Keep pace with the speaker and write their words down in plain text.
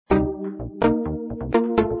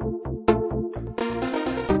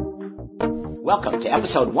Welcome to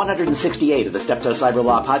episode 168 of the Steptoe Cyber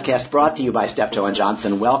Law Podcast, brought to you by Steptoe &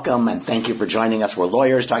 Johnson. Welcome, and thank you for joining us. We're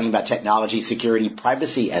lawyers talking about technology, security,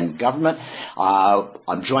 privacy, and government.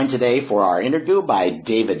 I'm joined today for our interview by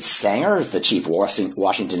David Sanger, the chief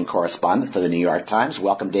Washington correspondent for the New York Times.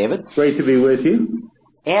 Welcome, David. Great to be with you.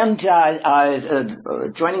 And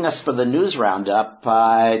joining us for the news roundup,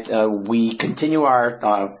 we continue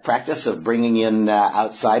our practice of bringing in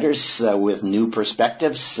outsiders with new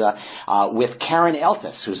perspectives with Karen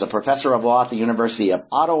Eltis, who's a professor of law at the University of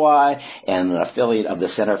Ottawa and an affiliate of the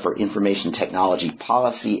Center for Information Technology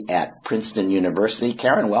Policy at Princeton University.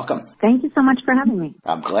 Karen, welcome. Thank you so much for having me.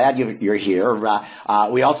 I'm glad you're here.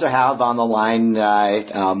 We also have on the line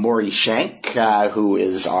Maury Shenk, who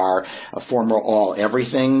is our former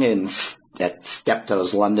all-everything at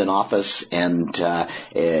Steptoe's London office and a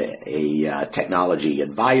technology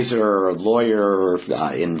advisor, lawyer,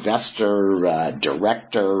 investor,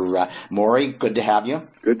 director. Maury, good to have you.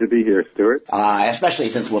 Good to be here, Stuart. Especially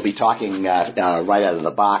since we'll be talking right out of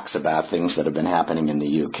the box about things that have been happening in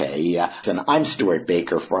the UK. And I'm Stuart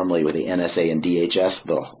Baker, formerly with the NSA and DHS,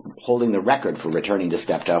 holding the record for returning to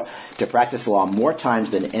Steptoe to practice law more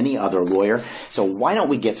times than any other lawyer. So why don't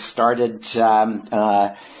we get started?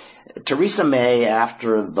 Theresa May,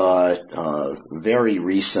 after the very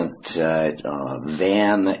recent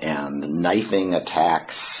van and knifing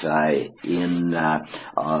attacks in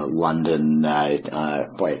London,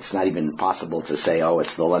 boy, it's not even possible to say,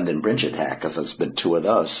 it's the London Bridge attack, because there's been two of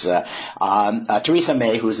those. Theresa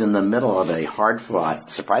May, who's in the middle of a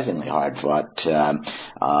surprisingly hard-fought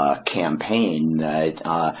campaign,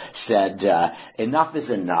 said, enough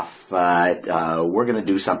is enough. We're going to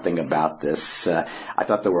do something about this. I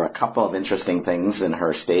thought there were a couple of interesting things in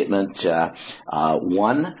her statement.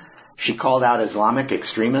 One, she called out Islamic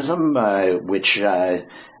extremism, which all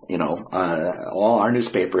our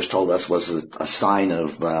newspapers told us was a sign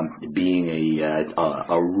of being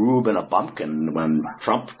a rube and a bumpkin when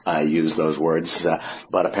Trump used those words,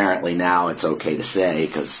 but apparently now it's okay to say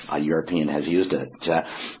because a European has used it.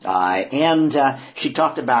 And she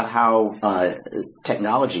talked about how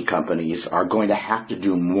technology companies are going to have to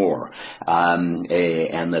do more,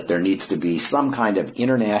 and that there needs to be some kind of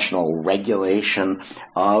international regulation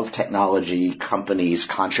of technology companies'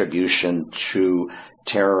 contribution to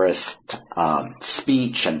terrorist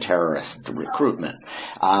speech and terrorist recruitment.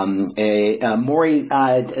 Maury,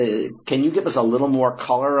 can you give us a little more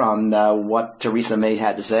color on what Theresa May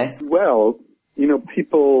had to say? Well,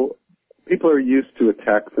 people are used to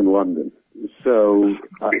attacks in London, so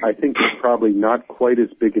I think it's probably not quite as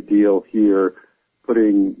big a deal here,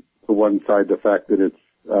 putting to one side the fact that it's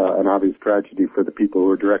an obvious tragedy for the people who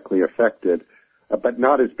are directly affected. But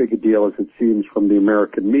not as big a deal as it seems from the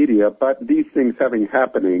American media. But these things happened,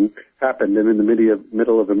 and in the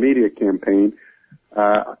middle of a media campaign,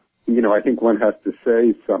 I think one has to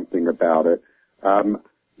say something about it.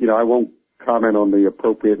 I won't comment on the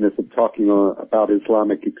appropriateness of talking about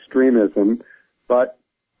Islamic extremism, but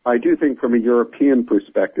I do think from a European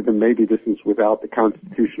perspective, and maybe this is without the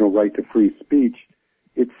constitutional right to free speech,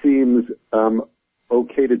 it seems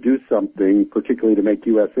okay to do something, particularly to make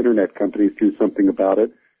U.S. internet companies do something about it.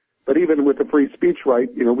 But even with the free speech right,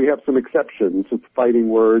 we have some exceptions. It's fighting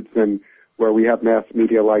words, and where we have mass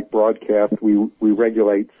media like broadcast, we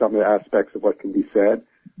regulate some of the aspects of what can be said.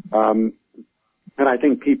 And I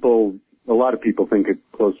think a lot of people think a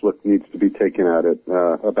close look needs to be taken at it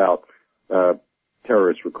about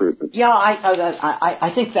terrorist recruitment. Yeah,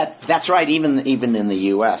 I think that's right. Even in the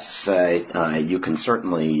U.S., you can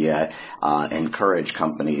certainly encourage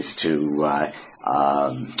companies to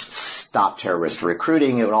stop terrorist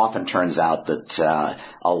recruiting. It often turns out that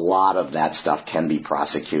a lot of that stuff can be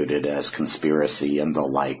prosecuted as conspiracy and the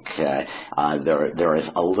like. There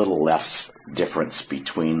is a little less difference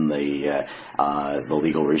between the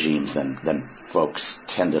legal regimes than folks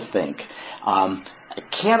tend to think.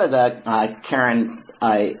 Canada, Karen,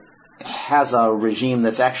 has a regime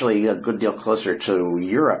that's actually a good deal closer to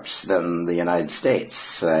Europe's than the United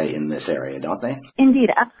States in this area, don't they? Indeed,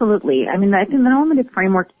 absolutely. I think the normative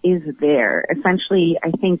framework is there. Essentially,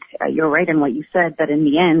 I think you're right in what you said, that in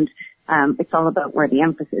the end, it's all about where the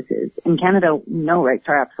emphasis is. In Canada, no rights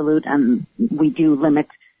are absolute, and we do limit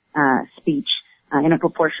speech in a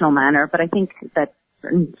proportional manner, but I think that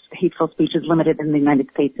certain hateful speech is limited in the United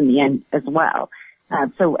States in the end as well.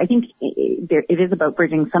 So I think it is about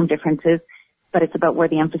bridging some differences, but it's about where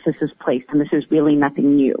the emphasis is placed, and this is really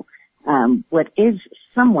nothing new. What is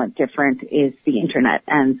somewhat different is the internet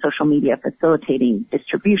and social media facilitating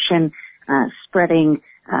distribution, spreading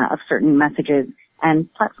of certain messages, and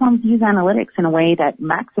platforms use analytics in a way that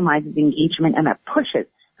maximizes engagement and that pushes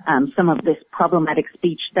some of this problematic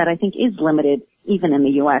speech that I think is limited even in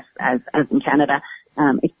the U.S. as in Canada.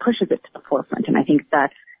 It pushes it to the forefront, and I think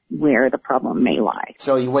that's where the problem may lie.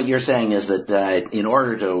 So what you're saying is that in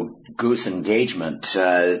order to goose engagement,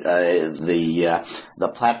 the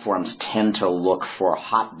platforms tend to look for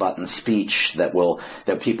hot button speech that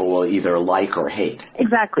people will either like or hate.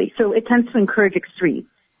 Exactly. So it tends to encourage extremes,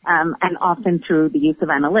 and often through the use of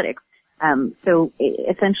analytics. So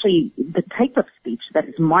essentially, the type of speech that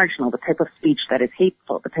is marginal, the type of speech that is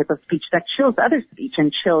hateful, the type of speech that chills other speech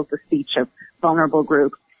and chills the speech of vulnerable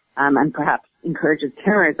groups, and perhaps encourages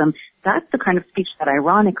terrorism, that's the kind of speech that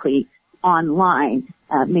ironically online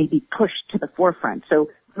may be pushed to the forefront.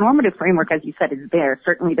 So the normative framework, as you said, is there,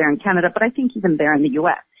 certainly there in Canada, but I think even there in the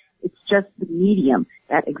U.S. It's just the medium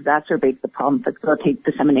that exacerbates the problem, facilitates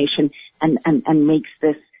dissemination, and makes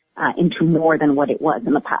this into more than what it was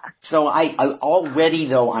in the past. So I already,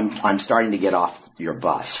 though, I'm starting to get off your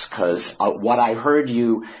bus, because what I heard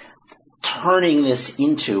you turning this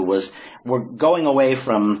into was we're going away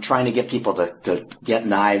from trying to get people to get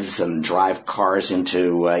knives and drive cars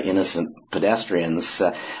into innocent pedestrians.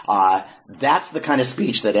 That's the kind of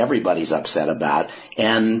speech that everybody's upset about.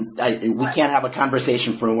 And we can't have a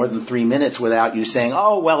conversation for more than 3 minutes without you saying,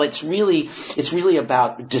 oh, well, it's really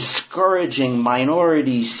about discouraging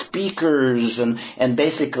minority speakers and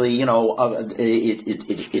basically,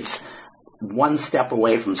 it's one step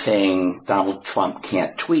away from saying Donald Trump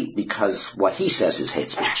can't tweet because what he says is hate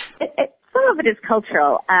speech. Some of it is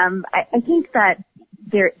cultural. I think that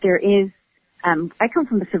there is, I come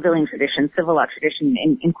from the civil law tradition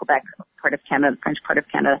in Quebec, part of Canada, the French part of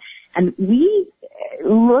Canada, and we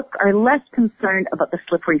are less concerned about the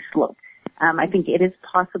slippery slope. I think it is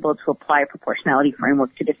possible to apply a proportionality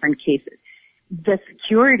framework to different cases. The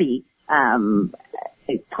security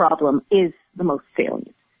problem is the most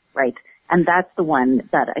salient, right? And that's the one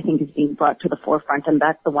that I think is being brought to the forefront, and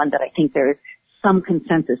that's the one that I think there is some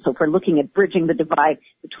consensus. So if we're looking at bridging the divide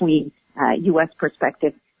between U.S.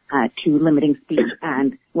 perspective to limiting speech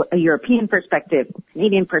and a European perspective,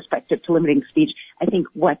 Canadian perspective to limiting speech, I think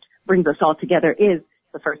what brings us all together is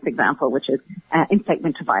the first example, which is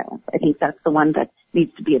incitement to violence. I think that's the one that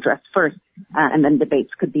needs to be addressed first, and then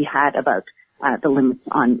debates could be had about the limits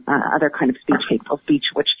on other kind of speech, hateful speech,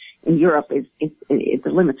 which in Europe is the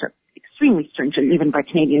limits are extremely stringent, even by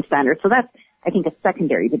Canadian standards. So that's, I think, a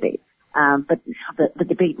secondary debate. But the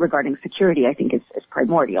debate regarding security, I think, is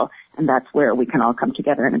primordial, and that's where we can all come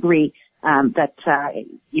together and agree that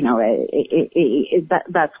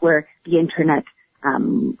that's where the internet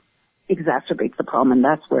exacerbates the problem, and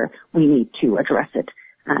that's where we need to address it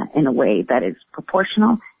in a way that is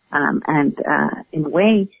proportional and in a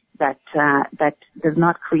way that does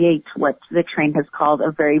not create what Zittrain has called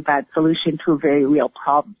a very bad solution to a very real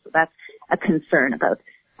problem. So that's a concern about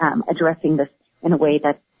addressing this in a way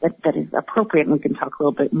that is appropriate, and we can talk a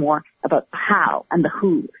little bit more about how and the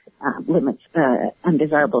who limits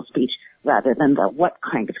undesirable speech rather than the what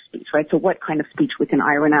kind of speech, right? So what kind of speech we can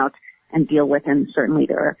iron out and deal with, and certainly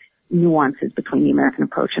there are nuances between the American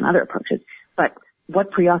approach and other approaches. But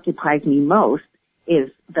what preoccupies me most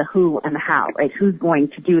is the who and the how, right? Who's going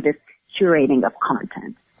to do this curating of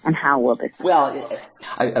content? And how will this? Well,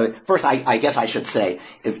 first, I guess I should say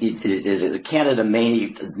Canada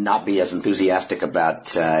may not be as enthusiastic about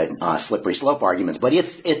slippery slope arguments, but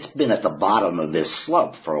it's been at the bottom of this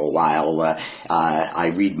slope for a while. I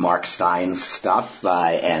read Mark Stein's stuff,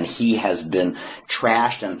 and he has been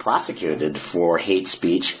trashed and prosecuted for hate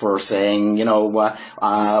speech for saying,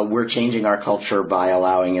 we're changing our culture by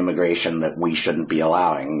allowing immigration that we shouldn't be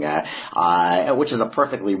allowing, which is a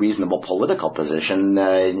perfectly reasonable political position.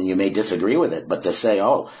 You may disagree with it, but to say,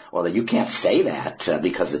 you can't say that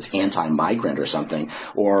because it's anti-migrant or something.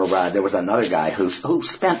 Or there was another guy who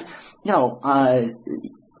spent,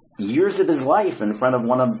 years of his life in front of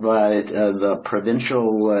one of the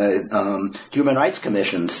provincial human rights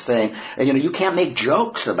commissions saying, you can't make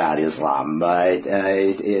jokes about Islam.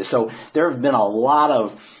 So there have been a lot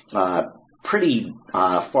of pretty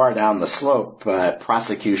far down the slope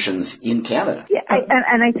prosecutions in Canada. Yeah,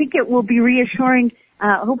 and I think it will be reassuring,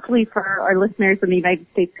 hopefully for our listeners in the United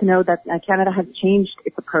States, to know that Canada has changed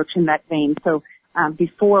its approach in that vein. So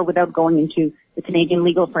before, without going into the Canadian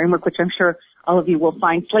legal framework, which I'm sure all of you will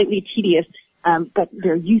find slightly tedious, but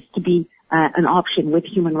there used to be an option with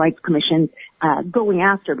human rights commissions going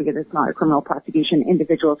after, because it's not a criminal prosecution,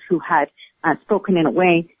 individuals who had spoken in a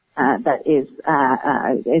way that is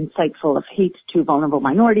insightful of hate to vulnerable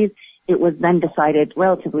minorities. It was then decided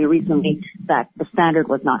relatively recently that the standard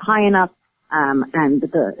was not high enough, and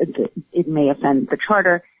it may offend the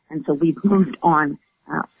charter, and so we've moved on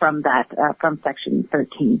from Section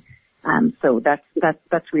 13. So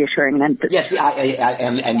that's reassuring. And yes,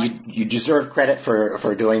 and you deserve credit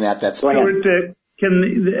for doing that. That's as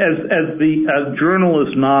the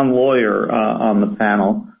journalist, non-lawyer on the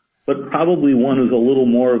panel, but probably one who's a little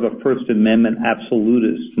more of a First Amendment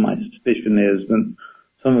absolutist, my suspicion is, than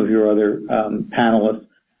some of your other panelists.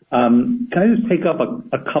 Can I just take up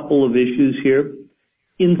a couple of issues here?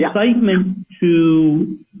 Incitement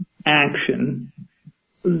to action.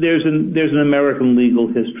 There's an American legal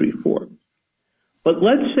history for it. But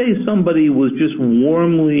let's say somebody was just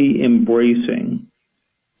warmly embracing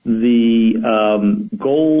the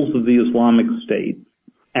goals of the Islamic State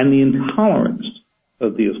and the intolerance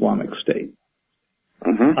of the Islamic State,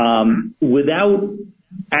 without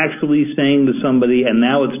actually saying to somebody, and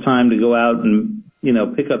now it's time to go out and,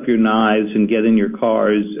 pick up your knives and get in your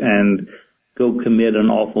cars and go commit an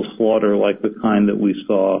awful slaughter like the kind that we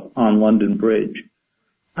saw on London Bridge.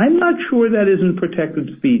 I'm not sure that isn't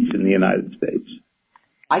protected speech in the United States.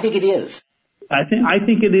 I think it is. I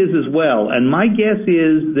think it is as well. And my guess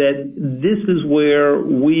is that this is where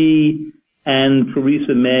we and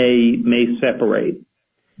Theresa may separate.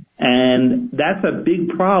 And that's a big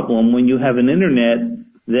problem when you have an internet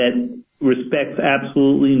that respects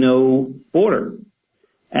absolutely no border.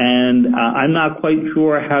 And I'm not quite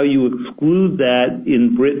sure how you exclude that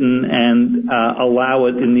in Britain and allow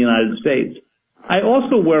it in the United States. I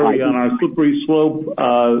also worry on our slippery slope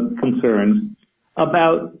concerns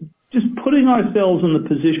about just putting ourselves in the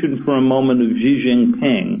position for a moment of Xi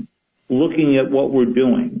Jinping, looking at what we're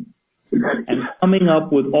doing, and coming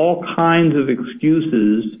up with all kinds of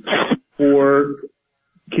excuses for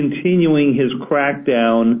continuing his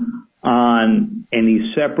crackdown on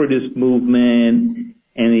any separatist movement,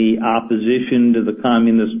 any opposition to the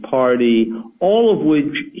Communist Party, all of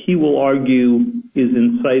which he will argue is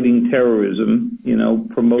inciting terrorism,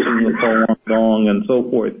 promoting the Falun Gong and so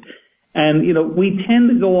forth. And, we tend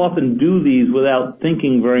to go off and do these without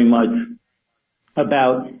thinking very much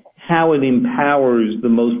about how it empowers the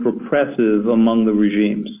most repressive among the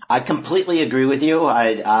regimes. I completely agree with you.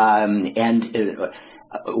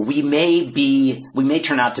 We may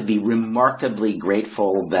turn out to be remarkably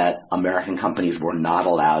grateful that American companies were not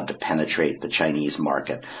allowed to penetrate the Chinese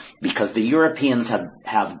market, because the Europeans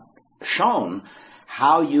have shown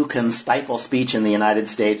how you can stifle speech in the United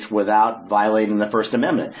States without violating the First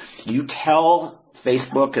Amendment. You tell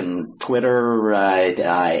Facebook and Twitter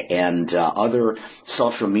and other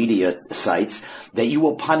social media sites that you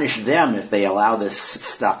will punish them if they allow this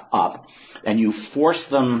stuff up, and you force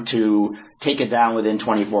them to take it down within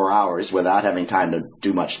 24 hours without having time to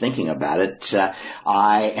do much thinking about it.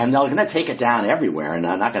 And they're going to take it down everywhere, and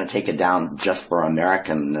they're not going to take it down just for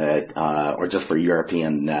American or just for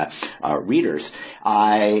European readers.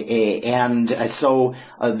 So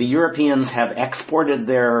the Europeans have exported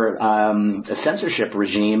their censorship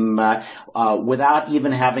regime without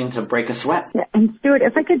even having to break a sweat. Yeah, and Stuart,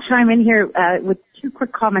 if I could chime in here with two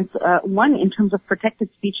quick comments. One, in terms of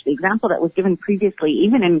protected speech, the example that was given previously,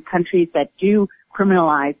 even in countries that do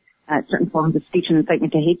criminalize certain forms of speech and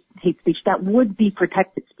incitement to hate speech, that would be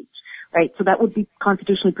protected speech, right? So that would be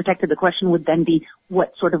constitutionally protected. The question would then be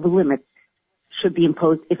what sort of limits should be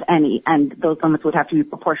imposed, if any, and those limits would have to be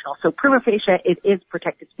proportional. So prima facie, it is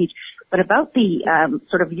protected speech. But about the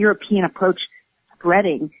sort of European approach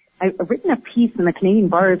spreading, I've written a piece in the Canadian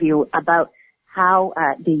Bar Review about how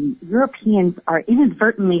the Europeans are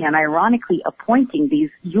inadvertently and ironically appointing these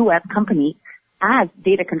U.S. companies as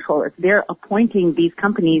data controllers. They're appointing these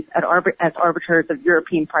companies as arbiters of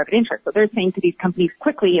European private interest. So they're saying to these companies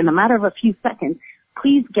quickly, in the matter of a few seconds,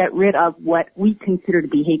 please get rid of what we consider to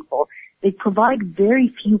be hateful. They provide very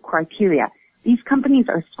few criteria. These companies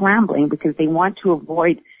are scrambling because they want to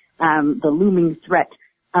avoid the looming threat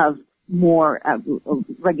of more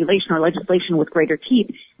regulation or legislation with greater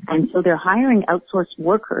teeth. And so they're hiring outsourced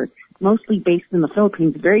workers, mostly based in the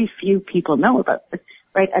Philippines. Very few people know about this,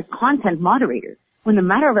 right, as content moderators, when in a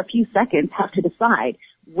matter of a few seconds have to decide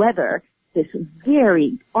whether this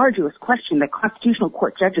very arduous question that constitutional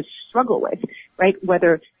court judges struggle with, right,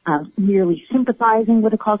 whether merely sympathizing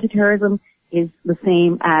with a call to terrorism is the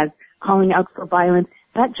same as calling out for violence.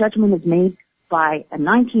 That judgment is made by a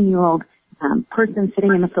 19-year-old person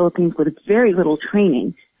sitting in the Philippines with very little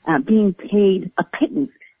training, being paid a pittance,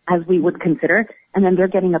 as we would consider, and then they're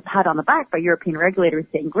getting a pat on the back by European regulators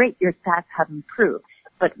saying, great, your stats have improved.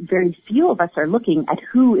 But very few of us are looking at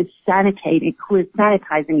who is sanitizing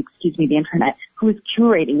the internet, who is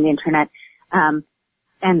curating the internet. And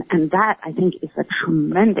that, I think, is a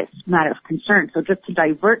tremendous matter of concern. So just to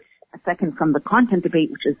divert a second from the content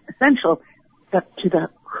debate, which is essential, to the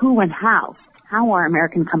who and how how are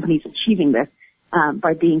American companies achieving this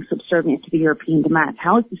by being subservient to the European demand?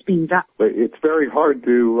 How is this being done? It's very hard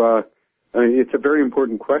to, it's a very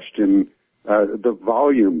important question. The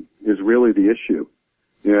volume is really the issue.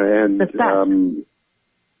 Yeah, and it's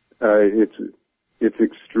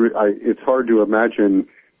hard to imagine.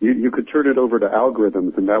 You could turn it over to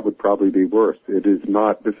algorithms, and that would probably be worse. It is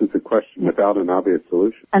not. This is a question without an obvious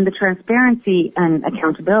solution. And the transparency and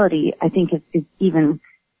accountability, I think, is even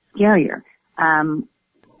scarier.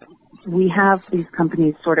 We have these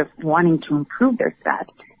companies sort of wanting to improve their stats.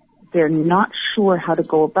 They're not sure how to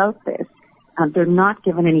go about this. They're not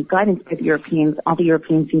given any guidance by the Europeans. All the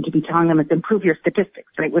Europeans seem to be telling them is improve your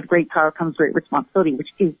statistics, right? With great power comes great responsibility, which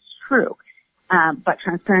is true. But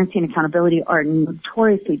transparency and accountability are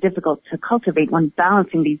notoriously difficult to cultivate when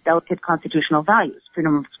balancing these delicate constitutional values,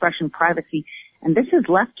 freedom of expression, privacy. And this is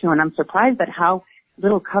left to, and I'm surprised at how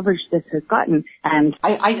little coverage this has gotten. And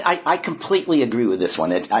I completely agree with this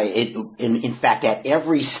one. In fact, at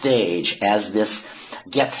every stage, as this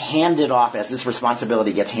gets handed off, as this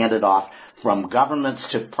responsibility gets handed off from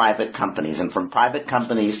governments to private companies and from private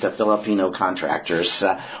companies to Filipino contractors,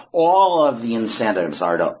 all of the incentives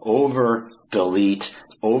are to over-delete,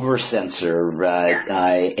 over-censor,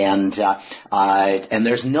 and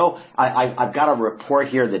there's no, I've got a report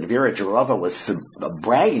here that Vera Jourova was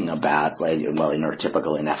bragging about, well, in her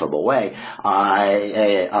typical ineffable way,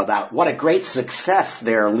 about what a great success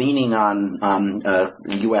their leaning on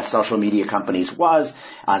U.S. social media companies was,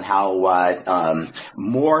 on how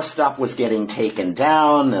more stuff was getting taken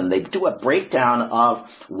down, and they do a breakdown of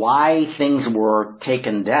why things were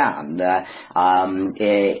taken down.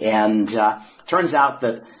 Turns out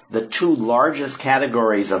that the two largest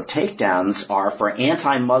categories of takedowns are for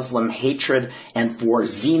anti-Muslim hatred and for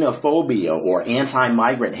xenophobia or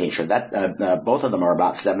anti-migrant hatred. That both of them are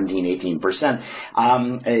about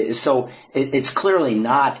 17-18%. So it's clearly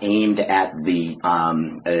not aimed at the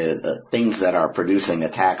things that are producing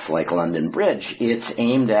attacks like London Bridge. It's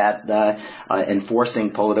aimed at enforcing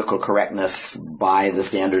political correctness by the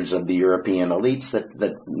standards of the European elites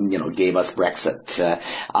that gave us Brexit.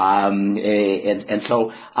 And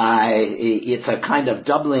so it's a kind of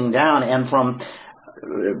doubling down, and from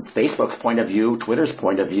Facebook's point of view, Twitter's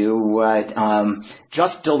point of view,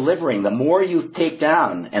 just delivering. The more you take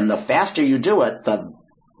down and the faster you do it, the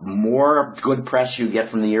more good press you get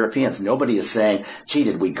from the Europeans. Nobody is saying, gee,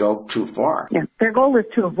 did we go too far? Yeah, their goal is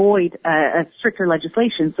to avoid a stricter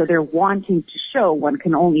legislation, so they're wanting to show, one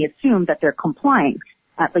can only assume, that they're complying.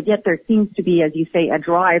 But yet there seems to be, as you say, a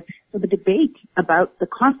drive. So the debate about the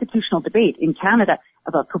constitutional debate in Canada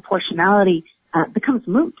about proportionality becomes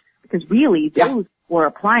moot, because really those who are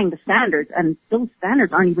applying the standards, and those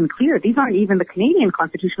standards aren't even clear. These aren't even the Canadian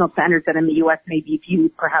constitutional standards that in the U.S. may be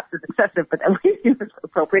viewed perhaps as excessive, but at least it's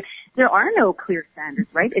appropriate. There are no clear standards,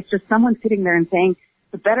 right? It's just someone sitting there and saying,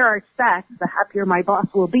 the better our stats, the happier my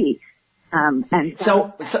boss will be.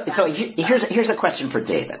 So here's a question for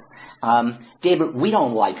David. David, we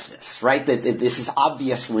don't like this, right? This is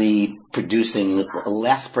obviously producing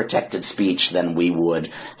less protected speech than we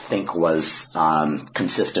would think was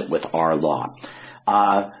consistent with our law.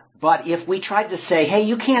 But if we tried to say, hey,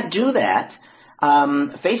 you can't do that,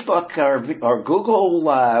 Facebook or Google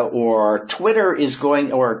or Twitter is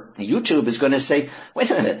going, or YouTube is going to say, wait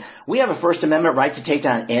a minute, we have a First Amendment right to take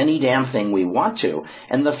down any damn thing we want to.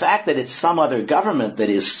 And the fact that it's some other government that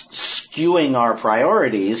is skewing our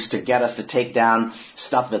priorities to get us to take down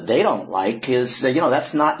stuff that they don't like is,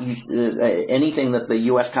 that's not anything that the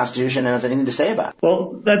U.S. Constitution has anything to say about.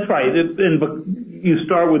 Well, that's right. And you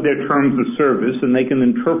start with their terms of service, and they can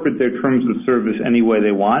interpret their terms of service any way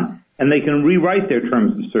they want. And they can rewrite their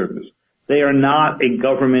terms of service. They are not a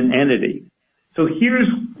government entity. So here's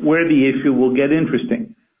where the issue will get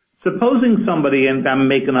interesting. Supposing somebody, and I'm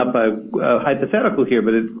making up a hypothetical here,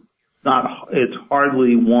 but it's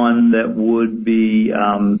hardly one that would be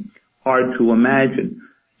hard to imagine.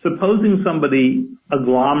 Supposing somebody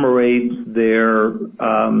agglomerates their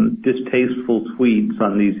distasteful tweets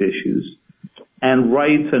on these issues and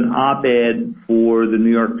writes an op-ed for the New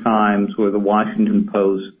York Times or the Washington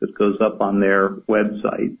Post that goes up on their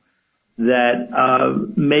website that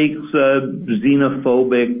makes a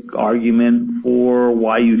xenophobic argument for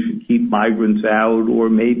why you should keep migrants out, or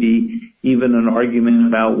maybe even an argument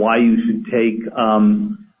about why you should take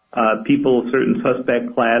people of certain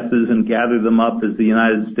suspect classes and gather them up, as the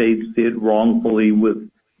United States did wrongfully with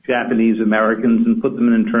Japanese Americans, and put them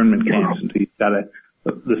in internment camps until you've got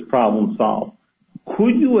this problem solved.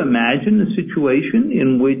 Could you imagine a situation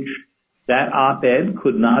in which that op-ed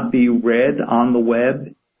could not be read on the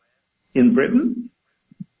web in Britain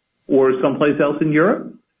or someplace else in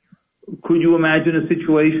Europe? could you imagine a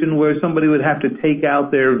situation where somebody would have to take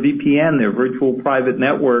out their VPN, their virtual private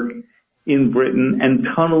network in Britain, and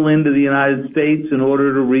tunnel into the United States in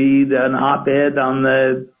order to read an op-ed on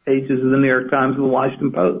the pages of the New York Times or the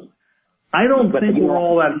Washington Post? I don't think we're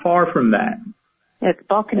all that far from that. It's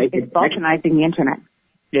balkanizing the internet.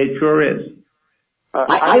 It sure is.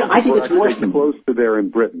 I think it's worse than close to there in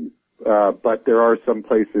Britain. But there are some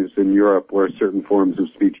places in Europe where certain forms of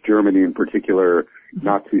speech, Germany in particular,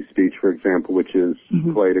 Nazi speech, for example, which is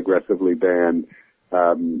quite aggressively banned,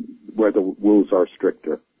 where the rules are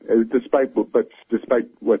stricter. Despite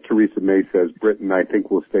what Theresa May says, Britain, I think,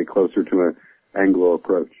 will stay closer to an Anglo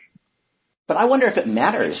approach. But I wonder if it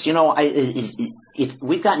matters. You know,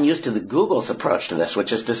 we've gotten used to the Google's approach to this,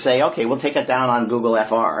 which is to say, okay, we'll take it down on Google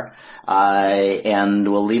FR,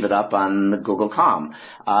 and we'll leave it up on Google.com.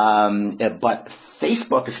 But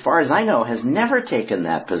Facebook, as far as I know, has never taken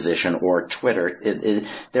that position, or Twitter.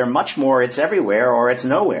 They're much more, it's everywhere or it's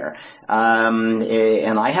nowhere.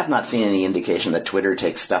 And I have not seen any indication that Twitter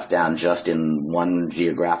takes stuff down just in one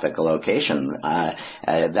geographic location.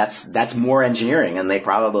 That's more engineering, and they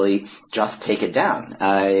probably just take it down.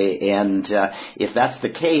 If that's the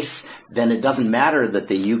case, then it doesn't matter that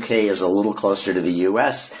the UK is a little closer to the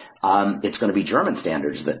US. It's going to be German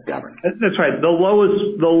standards that govern. That's right. The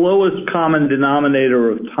lowest common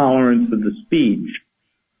denominator of tolerance of the speech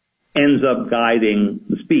ends up guiding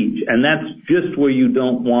the speech. And that's just where you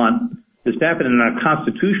don't want this to happen. And on a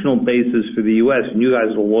constitutional basis for the U.S., and you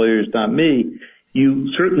guys are lawyers, not me,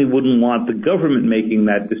 you certainly wouldn't want the government making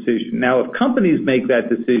that decision. Now, if companies make that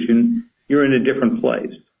decision, you're in a different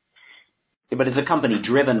place. But it's a company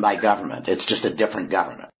driven by government. It's just a different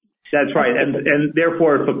government. That's right. And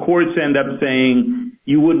therefore, if the courts end up saying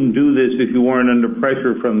you wouldn't do this if you weren't under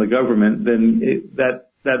pressure from the government, then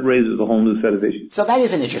that raises a whole new set of issues. So that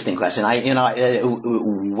is an interesting question.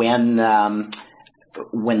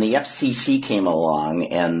 When the FCC came along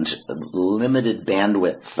and limited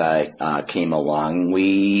bandwidth came along,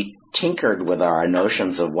 we tinkered with our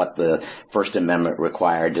notions of what the First Amendment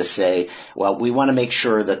required to say, well, we want to make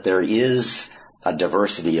sure that there is a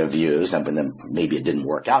diversity of views, and then maybe it didn't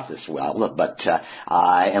work out this well, but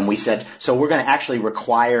and we said, so we're going to actually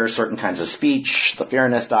require certain kinds of speech, the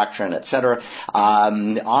fairness doctrine, et cetera,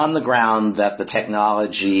 on the ground that the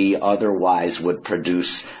technology otherwise would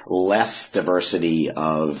produce less diversity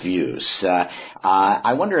of views.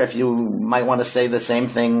 I wonder if you might want to say the same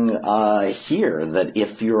thing here, that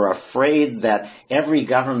if you're afraid that every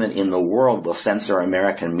government in the world will censor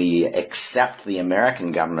American media except the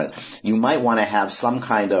American government, you might want to have some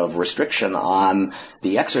kind of restriction on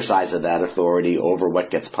the exercise of that authority over what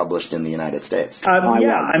gets published in the United States. I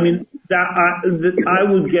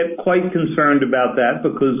would get quite concerned about that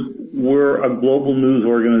because we're a global news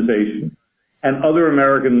organization. And other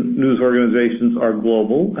American news organizations are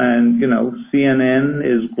global, and, you know, CNN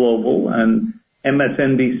is global, and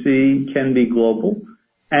MSNBC can be global.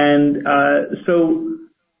 And so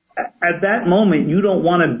at that moment, you don't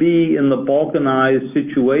want to be in the balkanized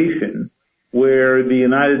situation where the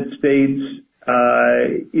United States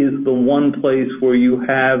is the one place where you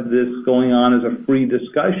have this going on as a free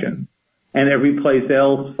discussion, and every place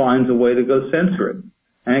else finds a way to go censor it.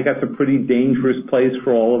 I think that's a pretty dangerous place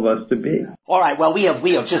for all of us to be. All right. Well, we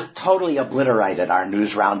have just totally obliterated our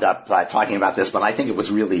news roundup talking about this, but I think it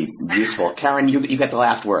was really useful. Karen, you get the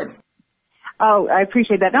last word. Oh, I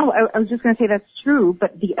appreciate that. No, I was just going to say that's true,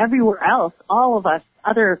 but everywhere else, all of us,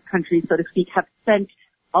 other countries, so to speak, have spent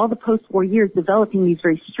all the post-war years developing these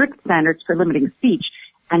very strict standards for limiting speech,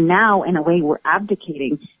 and now, in a way, we're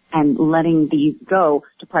abdicating and letting these go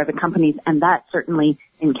to private companies, and that certainly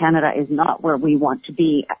in Canada is not where we want to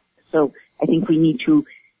be. So I think we need to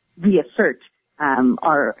reassert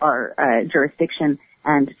our jurisdiction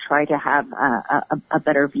and try to have a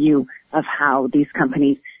better view of how these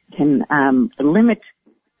companies can limit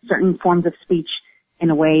certain forms of speech in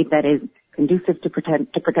a way that is conducive to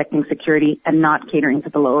protecting security and not catering to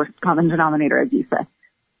the lowest common denominator, as you said.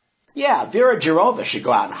 Yeah, Vera Jourova should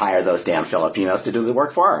go out and hire those damn Filipinos to do the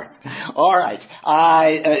work for her. All right.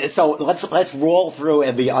 So let's roll through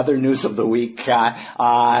the other news of the week.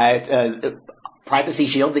 Privacy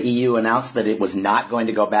Shield, the EU announced that it was not going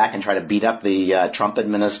to go back and try to beat up the Trump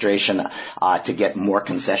administration to get more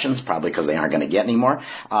concessions, probably because they aren't going to get any more.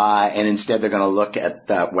 And instead they're going to look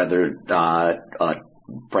at whether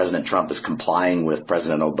President Trump is complying with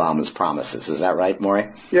President Obama's promises. Is that right,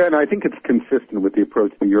 Maury? Yeah, and I think it's consistent with the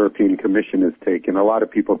approach the European Commission has taken. A lot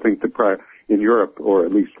of people think in Europe, or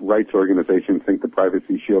at least rights organizations, think the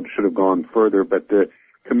Privacy Shield should have gone further, but the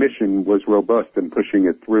Commission was robust in pushing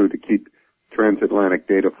it through to keep transatlantic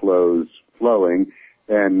data flows flowing.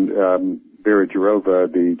 And Vera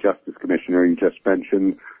Jourova, the Justice Commissioner you just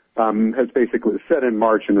mentioned, has basically said in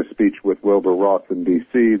March in a speech with Wilbur Ross in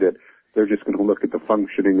D.C. that they're just going to look at the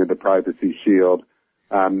functioning of the Privacy Shield.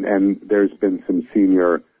 And there's been some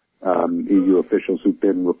senior EU officials who've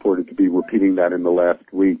been reported to be repeating that in the last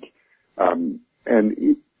week. I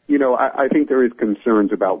think there is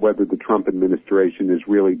concerns about whether the Trump administration is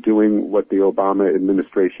really doing what the Obama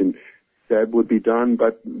administration said would be done.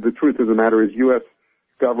 But the truth of the matter is U.S.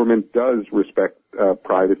 government does respect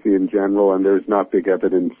privacy in general, and there's not big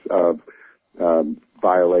evidence of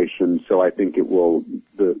violations. So I think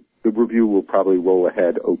the review will probably roll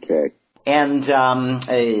ahead okay. And the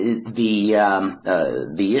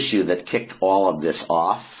issue that kicked all of this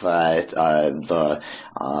off, the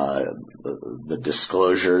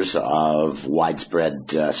disclosures of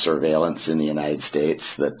widespread surveillance in the United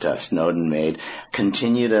States that Snowden made,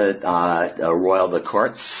 continue to roil the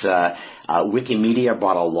courts. Wikimedia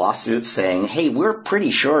brought a lawsuit saying, hey, we're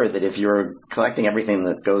pretty sure that if you're collecting everything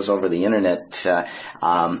that goes over the internet,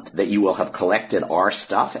 that you will have collected our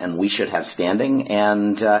stuff and we should have standing.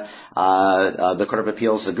 And the Court of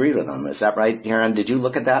Appeals agreed with them. Is that right, Aaron? Did you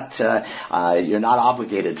look at that? You're not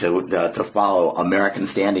obligated to follow American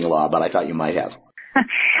standing law, but I thought you might have.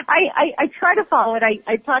 I try to follow it.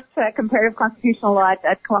 I taught comparative constitutional law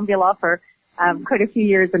at Columbia Law for quite a few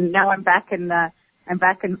years, and now I'm back on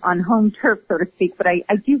home turf, so to speak. But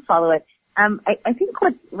I do follow it. I think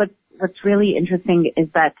what's really interesting is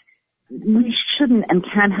that we shouldn't and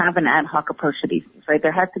can't have an ad hoc approach to these things, right?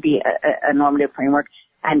 There has to be a normative framework,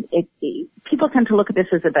 and people tend to look at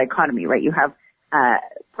this as a dichotomy, right? You have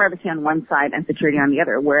privacy on one side and security on the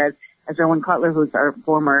other, whereas, as Rowan Cotler, who's our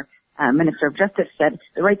former Minister of Justice, said,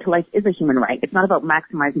 the right to life is a human right. It's not about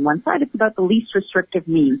maximizing one side. It's about the least restrictive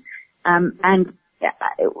means. And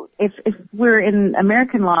if we're in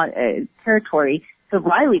American law territory, the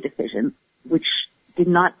Riley decision, which did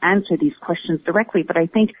not answer these questions directly, but I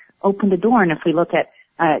think opened the door. And if we look at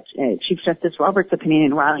Chief Justice Roberts' opinion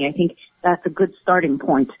in Riley, I think that's a good starting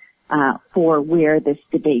point for where this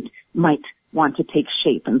debate might want to take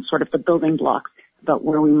shape and sort of the building blocks about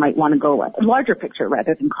where we might want to go, a larger picture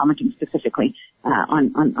rather than commenting specifically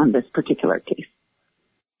on this particular case.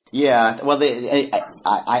 Yeah, well,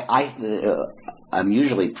 I'm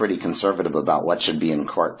usually pretty conservative about what should be in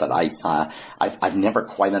court, but I've never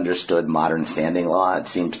quite understood modern standing law. It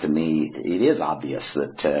seems to me it is obvious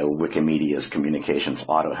that Wikimedia's communications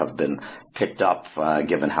ought to have been picked up,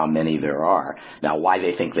 given how many there are. Now, why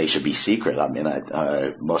they think they should be secret, I mean,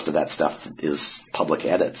 most of that stuff is public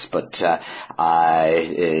edits, but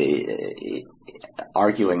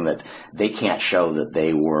arguing that they can't show that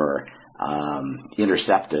they were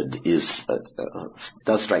intercepted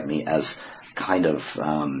does strike me as kind of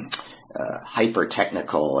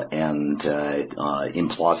hyper-technical and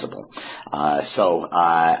implausible. So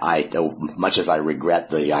much as I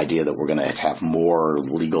regret the idea that we're going to have more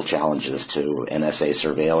legal challenges to NSA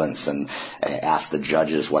surveillance and ask the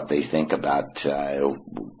judges what they think about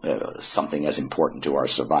something as important to our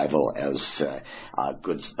survival as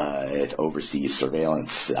good overseas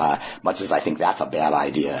surveillance, much as I think that's a bad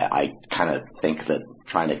idea, I kind of think that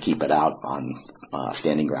trying to keep it out on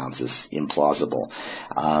standing grounds is implausible.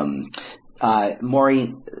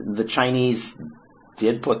 Maureen, the Chinese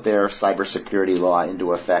did put their cybersecurity law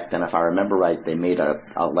into effect, and if I remember right, they made a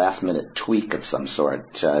last-minute tweak of some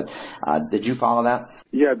sort. Did you follow that?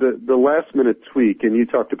 Yeah, the last-minute tweak, and you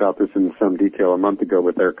talked about this in some detail a month ago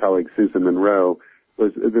with our colleague Susan Monroe,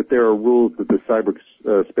 was that there are rules that the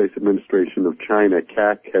Cyberspace Administration of China,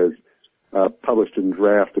 CAC, has published in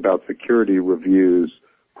draft about security reviews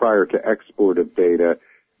prior to export of data.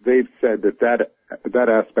 They've said that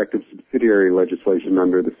aspect of subsidiary legislation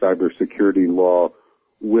under the cybersecurity law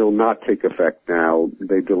will not take effect now.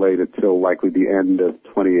 They delayed it till likely the end of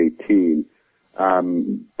 2018.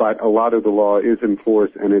 But a lot of the law is in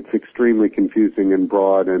force, and it's extremely confusing and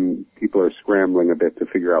broad, and people are scrambling a bit to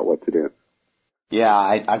figure out what to do.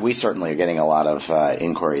 Yeah, we certainly are getting a lot of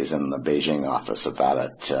inquiries in the Beijing office about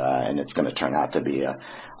it, and it's going to turn out to be a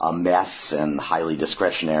mess and highly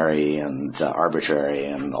discretionary and arbitrary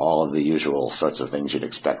and all of the usual sorts of things you'd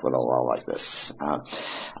expect with a law like this. All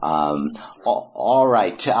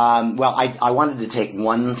right. Well, I wanted to take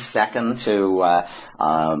 1 second to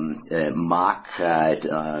mock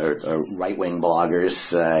right-wing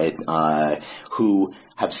bloggers who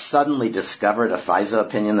have suddenly discovered a FISA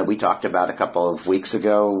opinion that we talked about a couple of weeks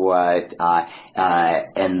ago,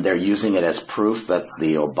 and they're using it as proof that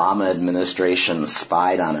the Obama administration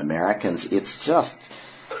spied on Americans. It's just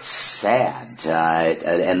sad.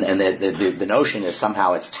 And the notion is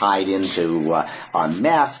somehow it's tied into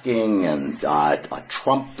unmasking and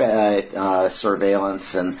Trump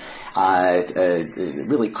surveillance, and it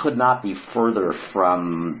really could not be further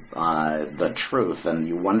from the truth. And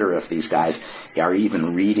you wonder if these guys are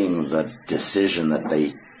even reading the decision that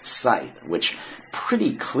they cite, which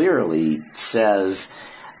pretty clearly says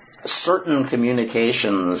certain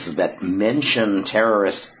communications that mention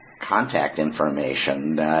terrorist contact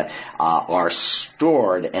information are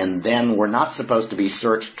stored, and then we're not supposed to be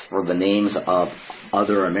searched for the names of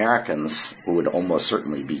other Americans who would almost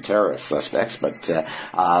certainly be terrorist suspects, but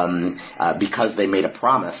because they made a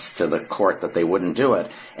promise to the court that they wouldn't do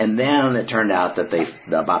it. And then it turned out that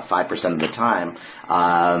about 5% of the time,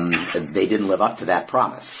 they didn't live up to that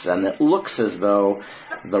promise. And it looks as though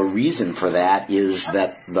the reason for that is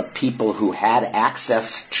that the people who had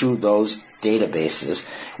access to those databases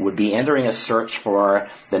would be entering a search for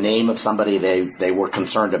the name of somebody they were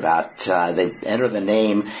concerned about. They'd enter the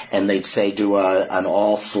name and they'd say do an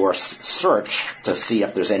all-source search to see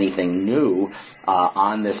if there's anything new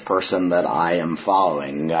on this person that I am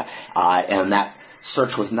following. And that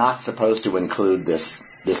search was not supposed to include this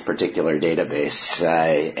particular database,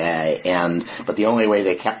 but the only way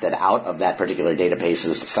they kept it out of that particular database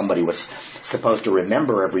is somebody was supposed to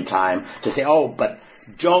remember every time to say, oh, but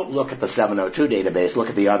don't look at the 702 database, look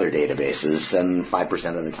at the other databases, and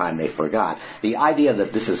 5% of the time they forgot. The idea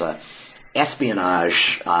that this is a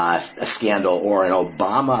espionage scandal or an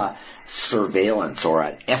Obama surveillance or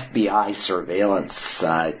an FBI surveillance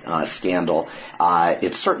scandal,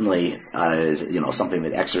 it's certainly something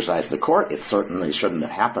that exercised the court. It certainly shouldn't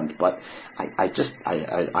have happened, but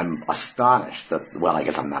I'm astonished that, well, I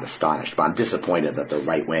guess I'm not astonished, but I'm disappointed that the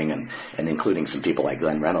right wing and including some people like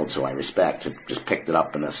Glenn Reynolds, who I respect, have just picked it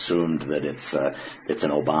up and assumed that it's an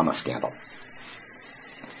Obama scandal.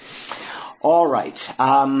 All right.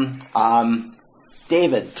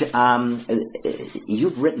 David,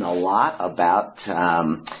 you've written a lot about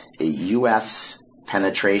U.S.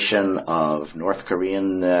 penetration of North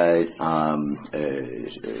Korean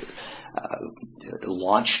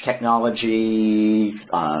launch technology,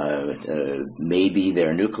 maybe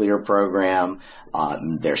their nuclear program,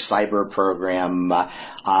 their cyber program.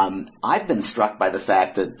 I've been struck by the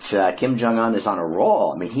fact that Kim Jong-un is on a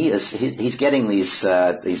roll. I mean, he's getting these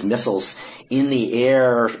missiles in the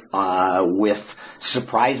air with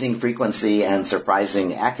surprising frequency and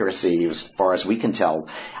surprising accuracy, as far as we can tell.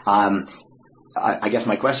 I guess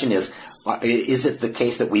my question is it the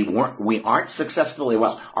case that we aren't successfully,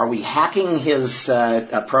 well, are we hacking his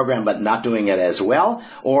program but not doing it as well,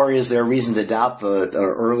 or is there reason to doubt the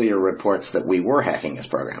earlier reports that we were hacking his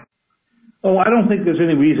program? Oh, I don't think there's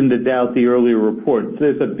any reason to doubt the earlier reports.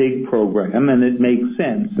 There's a big program, and it makes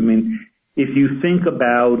sense. I mean, if you think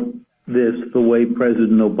about this the way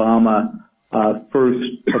President Obama first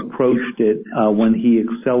approached it when he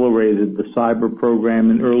accelerated the cyber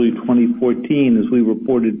program in early 2014, as we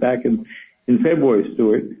reported back in February,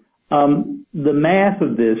 Stuart. The math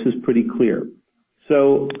of this is pretty clear.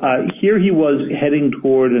 So here he was heading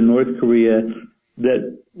toward a North Korea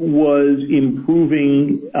that was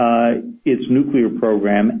improving its nuclear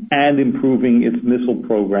program and improving its missile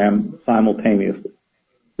program simultaneously.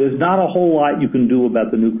 There's not a whole lot you can do about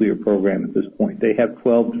the nuclear program at this point. They have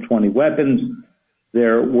 12 to 20 weapons.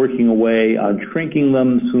 They're working away on shrinking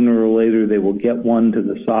them. Sooner or later, they will get one to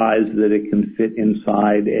the size that it can fit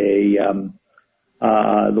inside the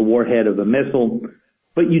warhead of a missile.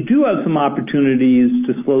 But you do have some opportunities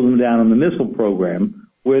to slow them down on the missile program,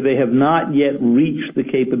 where they have not yet reached the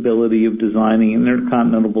capability of designing an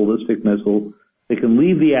intercontinental ballistic missile that can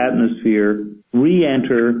leave the atmosphere,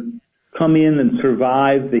 re-enter, come in and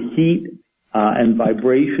survive the heat and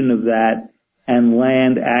vibration of that, and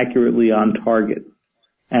land accurately on target.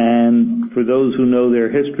 And for those who know their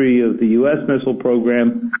history of the U.S. missile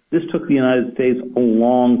program, this took the United States a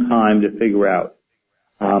long time to figure out.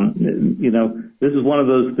 This is one of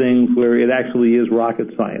those things where it actually is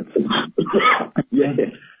rocket science.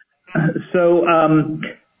 Yeah. So,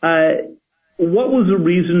 what was the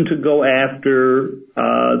reason to go after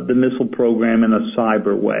the missile program in a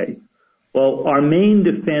cyber way? Well, our main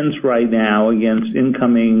defense right now against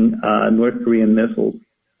incoming North Korean missiles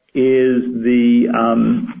is the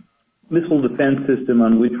missile defense system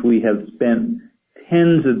on which we have spent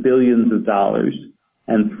tens of billions of dollars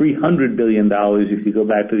and $300 billion if you go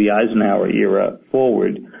back to the Eisenhower era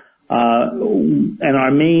forward. And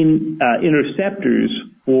our main interceptors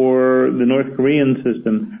for the North Korean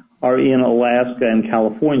system are in Alaska and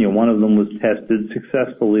California. One of them was tested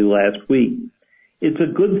successfully last week. it's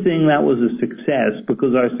a good thing that was a success,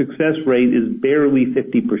 because our success rate is barely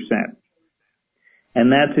 50%.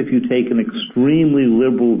 And that's if you take an extremely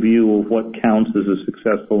liberal view of what counts as a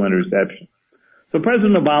successful interception. So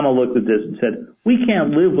President Obama looked at this and said, we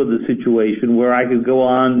can't live with a situation where I could go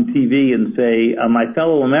on TV and say, my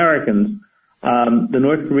fellow Americans, the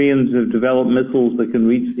North Koreans have developed missiles that can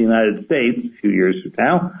reach the United States a few years from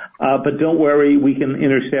now, but don't worry, we can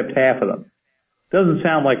intercept half of them. Doesn't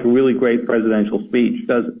sound like a really great presidential speech,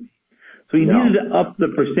 does it? So he needed to up the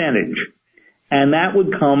percentage, and that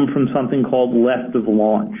would come from something called left of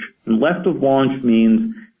launch. And left of launch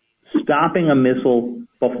means stopping a missile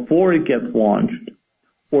before it gets launched,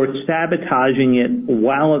 or sabotaging it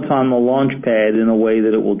while it's on the launch pad in a way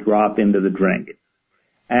that it will drop into the drink.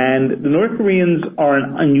 And the North Koreans are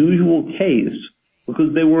an unusual case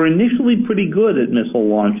because they were initially pretty good at missile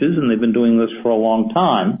launches, and they've been doing this for a long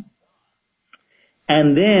time.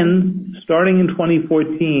 And then, starting in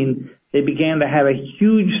 2014, they began to have a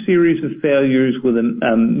huge series of failures with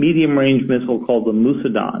a medium-range missile called the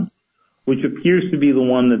Musadan, which appears to be the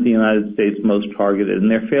one that the United States most targeted. And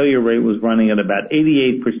their failure rate was running at about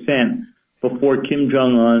 88% before Kim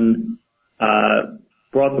Jong-un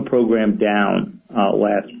brought the program down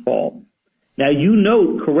last fall. Now, you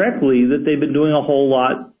note correctly that they've been doing a whole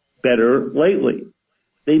lot better lately.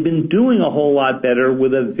 They've been doing a whole lot better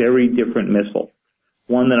with a very different missile,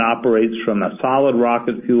 one that operates from a solid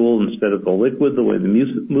rocket fuel instead of the liquid, the way the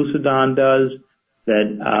Musadan does,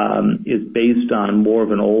 that is based on more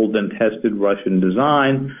of an old and tested Russian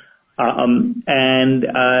design.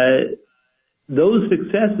 Those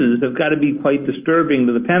successes have got to be quite disturbing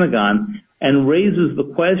to the Pentagon and raises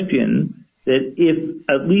the question that if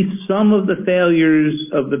at least some of the failures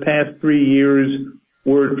of the past 3 years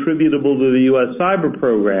were attributable to the U.S. cyber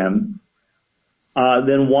program,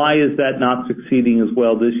 then why is that not succeeding as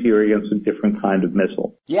well this year against a different kind of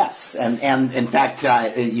missile? Yes, and in fact,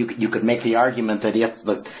 you could make the argument that if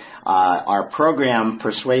our program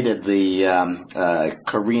persuaded the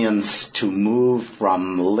Koreans to move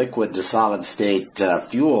from liquid to solid state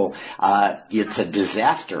fuel, it's a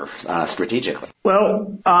disaster strategically.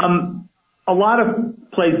 Well, a lot of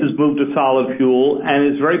places moved to solid fuel,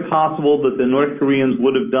 and it's very possible that the North Koreans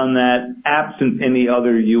would have done that absent any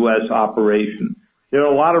other U.S. operation. There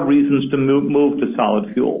are a lot of reasons to move to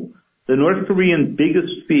solid fuel. The North Korean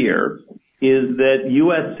biggest fear is that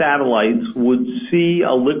U.S. satellites would see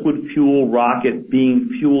a liquid fuel rocket being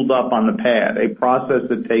fueled up on the pad, a process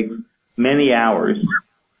that takes many hours,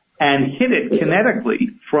 and hit it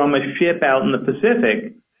kinetically from a ship out in the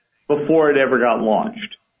Pacific before it ever got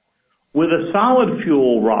launched. With a solid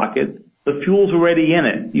fuel rocket, the fuel's already in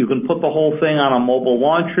it. You can put the whole thing on a mobile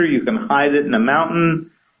launcher, you can hide it in a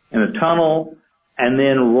mountain, in a tunnel, and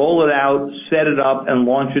then roll it out, set it up, and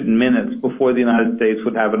launch it in minutes before the United States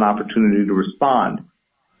would have an opportunity to respond.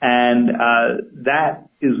 And that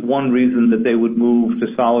is one reason that they would move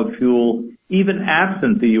to solid fuel, even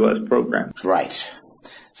absent the U.S. program. Right.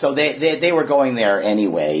 So they were going there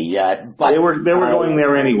anyway. But they were going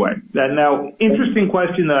there anyway. Now, interesting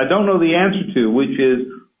question that I don't know the answer to, which is,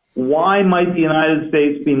 why might the United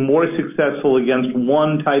States be more successful against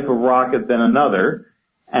one type of rocket than another?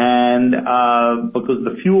 And because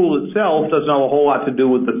the fuel itself doesn't have a whole lot to do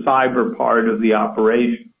with the cyber part of the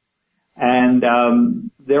operation. And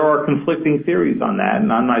there are conflicting theories on that,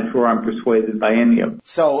 and I'm not sure I'm persuaded by any of them.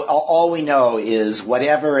 So all we know is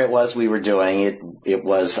whatever it was we were doing, it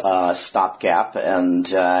was a stopgap, and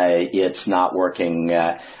it's not working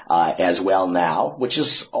as well now, which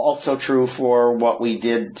is also true for what we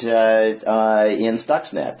did in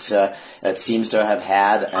Stuxnet. It seems to have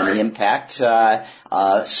had an impact.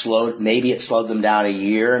 Maybe it slowed them down a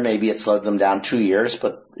year, maybe it slowed them down 2 years,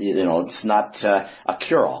 but it's not a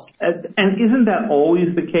cure-all. And isn't that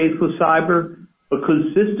always the case with cyber?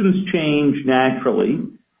 Because systems change naturally,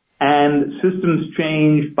 and systems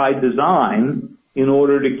change by design in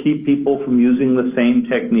order to keep people from using the same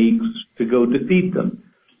techniques to go defeat them.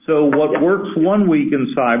 So what works one week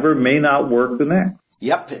in cyber may not work the next.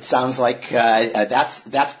 Yep, it sounds like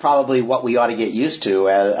that's probably what we ought to get used to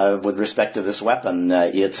with respect to this weapon.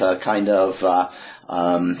 It's a kind of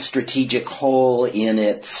strategic hole in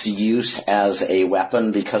its use as a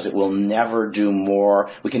weapon, because it will never do more.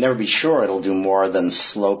 We can never be sure it'll do more than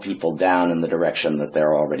slow people down in the direction that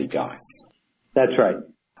they're already going. That's right.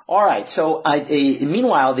 All right. So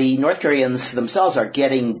meanwhile, the North Koreans themselves are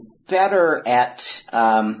getting better at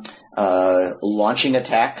launching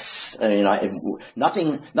attacks?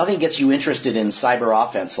 Nothing gets you interested in cyber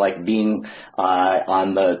offense like being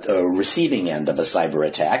on the receiving end of a cyber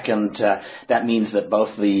attack, and that means that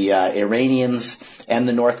both the Iranians and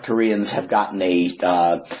the North Koreans have gotten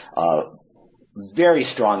a very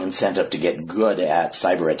strong incentive to get good at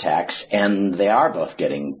cyber attacks, and they are both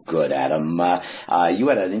getting good at them. You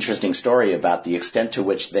had an interesting story about the extent to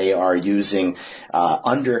which they are using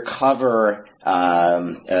undercover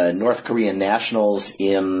North Korean nationals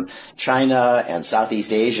in China and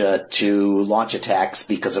Southeast Asia to launch attacks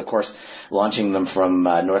because, of course, launching them from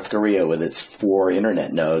North Korea with its 4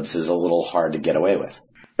 internet nodes is a little hard to get away with.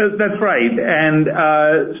 That's right. And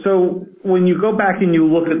so when you go back and you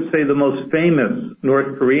look at, say, the most famous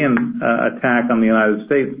North Korean attack on the United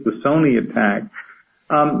States, the Sony attack,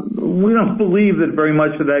 we don't believe that very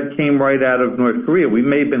much of that came right out of North Korea. We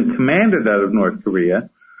may have been commanded out of North Korea,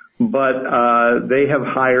 but they have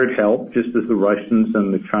hired help, just as the Russians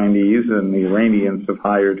and the Chinese and the Iranians have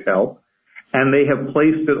hired help. And they have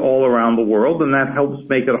placed it all around the world, and that helps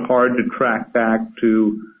make it hard to track back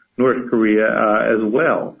to North Korea as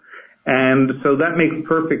well. And so that makes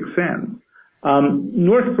perfect sense.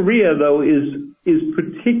 North Korea, though, is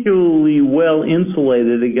particularly well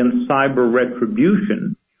insulated against cyber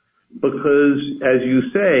retribution because, as you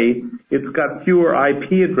say, it's got fewer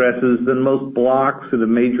IP addresses than most blocks in a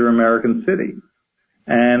major American city.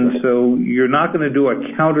 And so you're not going to do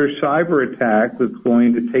a counter cyber attack that's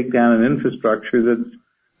going to take down an infrastructure that's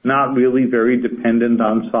not really very dependent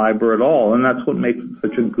on cyber at all. And that's what makes it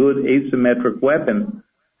such a good asymmetric weapon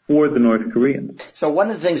for the North Koreans. So one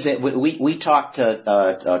of the things that we talked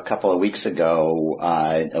a couple of weeks ago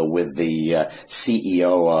with the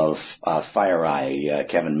CEO of FireEye,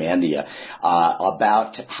 Kevin Mandia,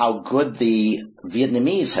 about how good the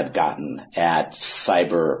Vietnamese have gotten at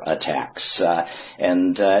cyber attacks.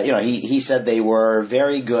 He said they were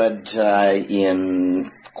very good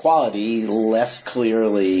in quality, less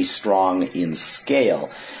clearly strong in scale.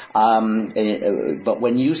 But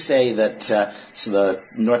when you say that so the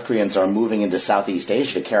North Koreans are moving into Southeast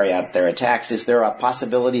Asia to carry out their attacks, is there a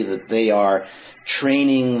possibility that they are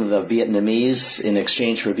training the Vietnamese in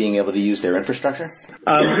exchange for being able to use their infrastructure?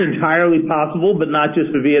 Entirely possible, but not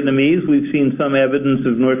just the Vietnamese. We've seen some evidence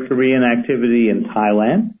of North Korean activity in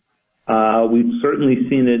Thailand. We've certainly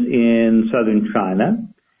seen it in southern China.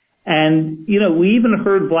 And, we even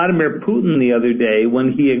heard Vladimir Putin the other day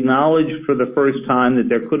when he acknowledged for the first time that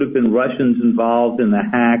there could have been Russians involved in the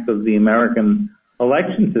hack of the American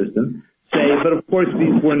election system say, but of course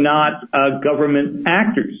these were not government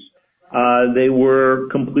actors. They were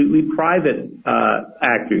completely private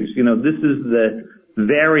actors. This is the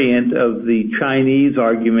variant of the Chinese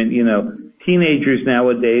argument, teenagers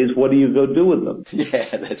nowadays, what do you go do with them?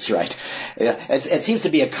 Yeah, that's right. Yeah, it seems to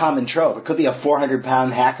be a common trope. It could be a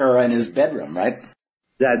 400-pound hacker in his bedroom, right?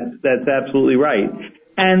 That's absolutely right.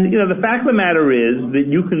 And, the fact of the matter is that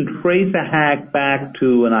you can trace a hack back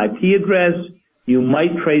to an IP address. You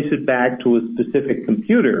might trace it back to a specific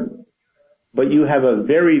computer, but you have a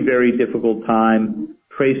very, very difficult time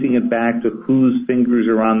tracing it back to whose fingers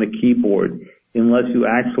are on the keyboard, unless you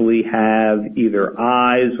actually have either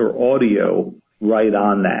eyes or audio right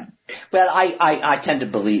on that. Well, I tend to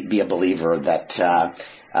be a believer that,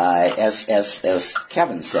 as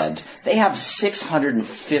Kevin said, they have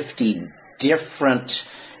 650 different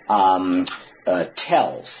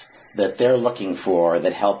tells that they're looking for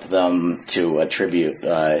that help them to attribute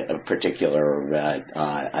a particular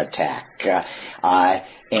attack.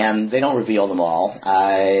 And they don't reveal them all.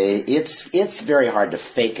 It's very hard to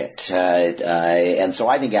fake it. And so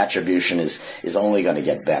I think attribution is only going to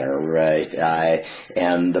get better.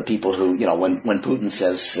 And the people who, when Putin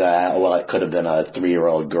says, well, it could have been a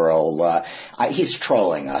 3-year-old girl, he's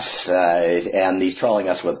trolling us. And he's trolling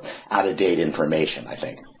us with out-of-date information, I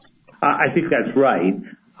think. I think that's right.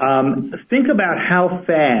 Think about how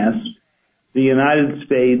fast the United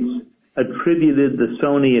States attributed the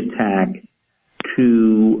Sony attack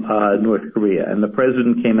to North Korea, and the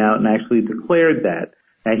president came out and actually declared that.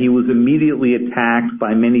 And he was immediately attacked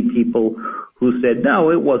by many people who said, no,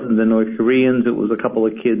 it wasn't the North Koreans, it was a couple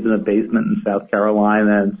of kids in a basement in South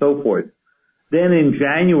Carolina and so forth. Then in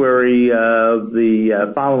January of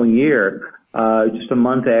the following year, just a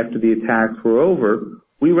month after the attacks were over,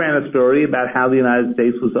 we ran a story about how the United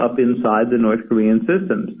States was up inside the North Korean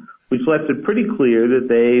systems, which left it pretty clear that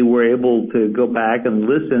they were able to go back and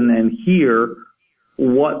listen and hear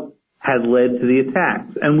what had led to the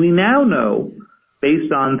attacks. And we now know,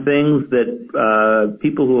 based on things that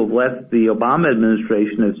people who have left the Obama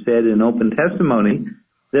administration have said in open testimony,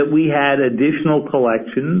 that we had additional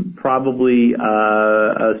collection, probably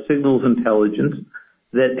signals intelligence,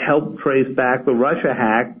 that helped trace back the Russia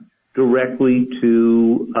hack directly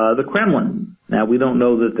to the Kremlin. Now, we don't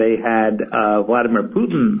know that they had Vladimir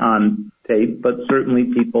Putin on tape, but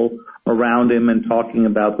certainly people around him and talking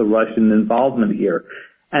about the Russian involvement here.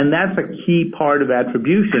 And that's a key part of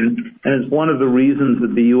attribution, and it's one of the reasons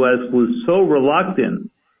that the U.S. was so reluctant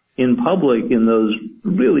in public in those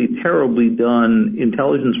really terribly done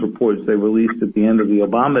intelligence reports they released at the end of the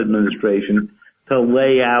Obama administration to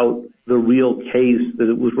lay out the real case that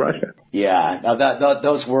it was Russia. Yeah,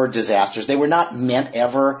 those were disasters. They were not meant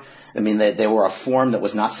ever. I mean, they were a form that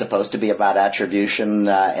was not supposed to be about attribution,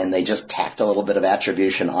 and they just tacked a little bit of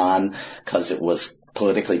attribution on because it was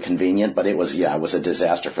politically convenient, but it was a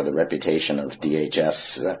disaster for the reputation of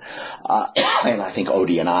DHS, and I think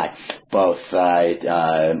ODNI both.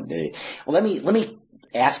 Let me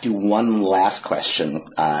ask you one last question,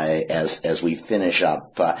 as we finish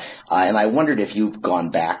up. And I wondered if you've gone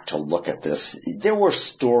back to look at this. There were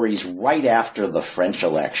stories right after the French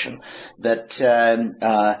election that,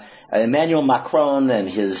 Emmanuel Macron and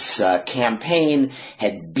his, campaign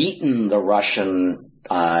had beaten the Russian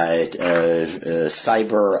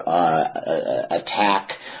cyber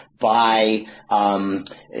attack by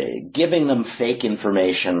giving them fake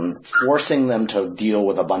information, forcing them to deal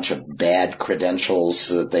with a bunch of bad credentials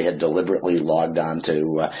that they had deliberately logged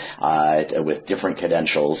onto with different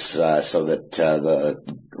credentials, so that the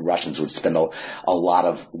Russians would spend a lot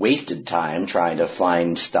of wasted time trying to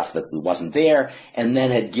find stuff that wasn't there, and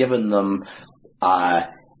then had given them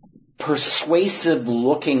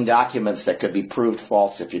persuasive-looking documents that could be proved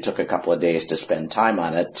false if you took a couple of days to spend time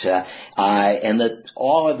on it, and that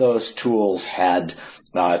all of those tools had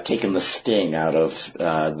taken the sting out of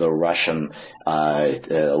the Russian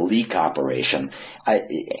leak operation.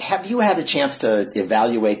 Have you had a chance to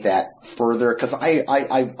evaluate that further? Because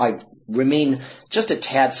I remain just a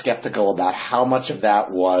tad skeptical about how much of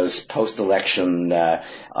that was post-election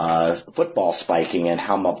football spiking and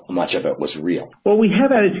how much of it was real. Well, we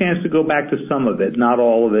have had a chance to go back to some of it, not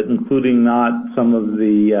all of it, including not some of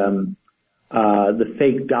the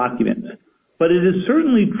fake documents. But it is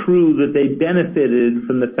certainly true that they benefited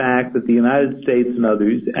from the fact that the United States and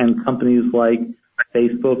others, and companies like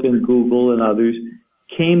Facebook and Google and others,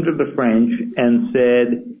 came to the French and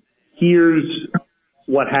said, here's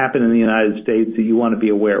what happened in the United States that you want to be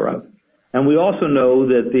aware of. And we also know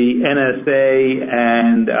that the NSA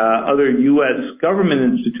and other U.S. government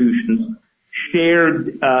institutions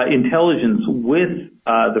shared intelligence with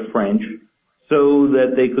the French so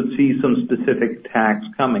that they could see some specific attacks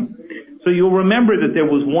coming. So you'll remember that there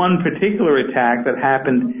was one particular attack that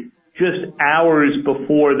happened just hours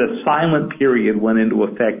before the silent period went into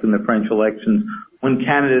effect in the French elections, when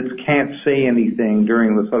candidates can't say anything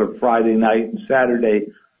during the sort of Friday night and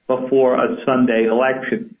Saturday before a Sunday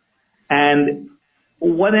election. And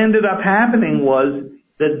what ended up happening was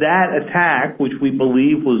that attack, which we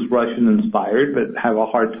believe was Russian-inspired, but have a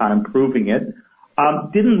hard time proving it,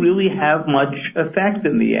 didn't really have much effect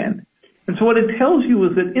in the end. And so what it tells you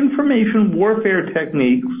is that information warfare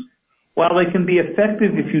techniques, while they can be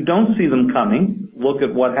effective if you don't see them coming, look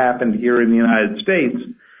at what happened here in the United States,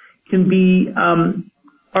 can be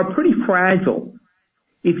are pretty fragile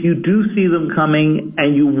if you do see them coming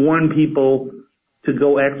and you warn people to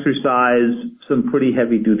go exercise some pretty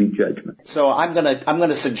heavy-duty judgment. So I'm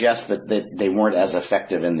gonna suggest that they weren't as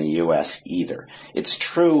effective in the U.S. either. It's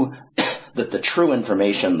true that the true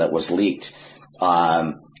information that was leaked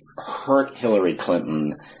hurt Hillary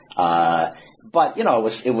Clinton, but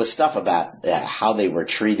it was stuff about how they were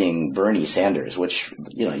treating Bernie Sanders, which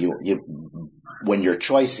you when your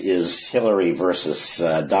choice is Hillary versus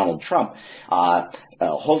Donald Trump,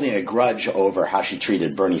 holding a grudge over how she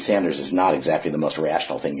treated Bernie Sanders is not exactly the most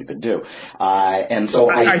rational thing you could do. And so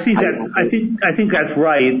I think that's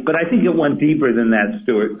right, but I think it went deeper than that,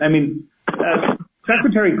 Stuart. I mean,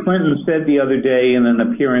 Secretary Clinton said the other day in an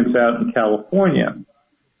appearance out in California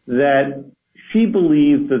that she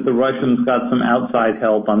believed that the Russians got some outside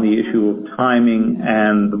help on the issue of timing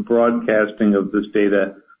and the broadcasting of this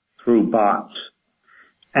data through bots.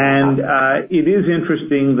 And it is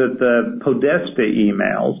interesting that the Podesta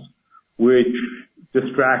emails, which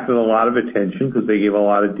distracted a lot of attention because they gave a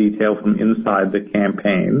lot of detail from inside the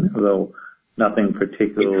campaign, although nothing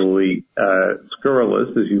particularly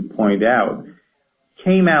scurrilous, as you point out,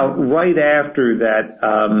 came out right after that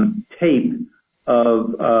tape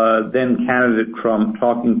of then candidate Trump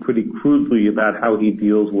talking pretty crudely about how he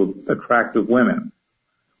deals with attractive women,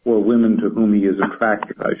 or women to whom he is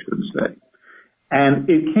attracted, I should say. And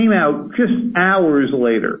it came out just hours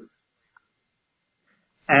later.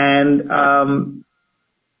 And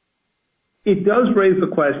it does raise the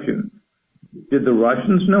question, did the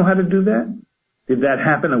Russians know how to do that? Did that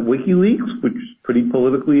happen at WikiLeaks, which is pretty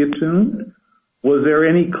politically attuned? Was there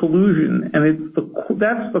any collusion? And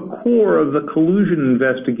that's the core of the collusion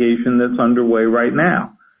investigation that's underway right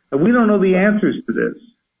now. And we don't know the answers to this.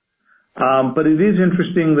 But it is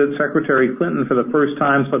interesting that Secretary Clinton, for the first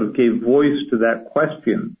time, sort of gave voice to that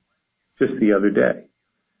question just the other day.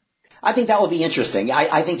 I think that will be interesting.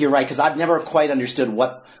 I think you're right, because I've never quite understood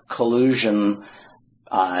what collusion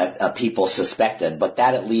people suspected, but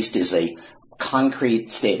that at least is a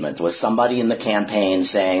concrete statement. Was somebody in the campaign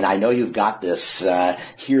saying, I know you've got this,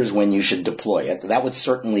 here's when you should deploy it? That would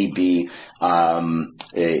certainly be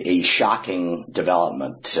a shocking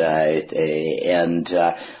development and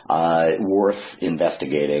worth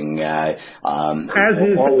investigating. As is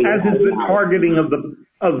the targeting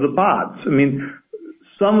of the bots. I mean,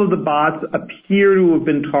 some of the bots appear to have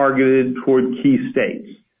been targeted toward key states.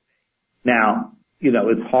 Now,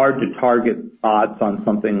 it's hard to target bots on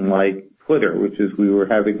something like Twitter, which is we were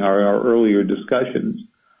having our earlier discussions.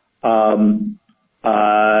 But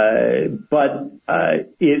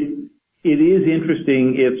it is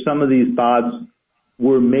interesting if some of these bots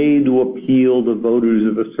were made to appeal to voters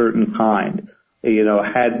of a certain kind,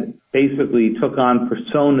 had basically took on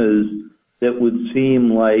personas that would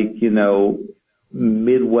seem like,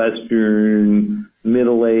 Midwestern,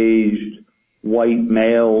 middle-aged, white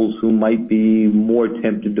males who might be more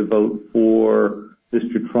tempted to vote for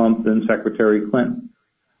Mr. Trump than Secretary Clinton.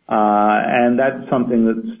 And that's something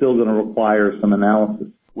that's still going to require some analysis.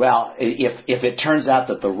 Well, if it turns out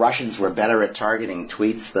that the Russians were better at targeting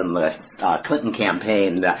tweets than the Clinton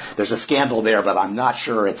campaign, there's a scandal there, but I'm not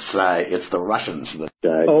sure it's the Russians.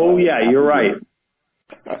 Oh, yeah, you're right.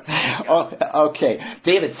 Okay.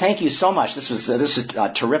 David, thank you so much. This is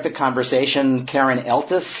a terrific conversation. Karen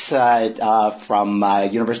Eltis from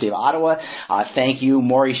University of Ottawa. Thank you.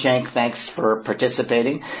 Maury Shank, thanks for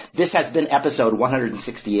participating. This has been episode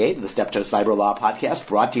 168 of the Steptoe Cyber Law Podcast,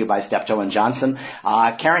 brought to you by Steptoe & Johnson.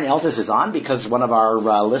 Karen Eltis is on because one of our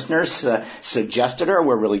listeners suggested her.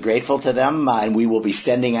 We're really grateful to them, and we will be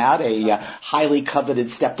sending out a highly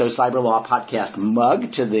coveted Steptoe Cyber Law Podcast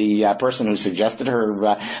mug to the person who suggested her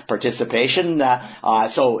participation.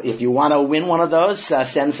 So if you want to win one of those,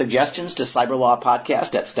 send suggestions to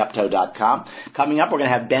cyberlawpodcast@steptoe.com. Coming up, we're going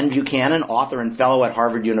to have Ben Buchanan, author and fellow at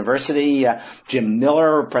Harvard University, Jim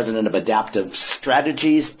Miller, president of Adaptive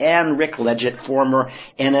Strategies, and Rick Leggett, former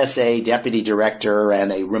NSA deputy director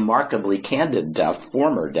and a remarkably candid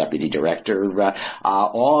former deputy director,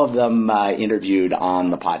 all of them interviewed on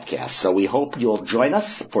the podcast. So we hope you'll join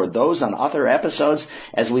us for those and other episodes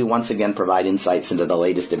as we once again provide insights into the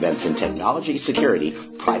latest events in technology, security,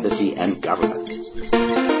 privacy, and government.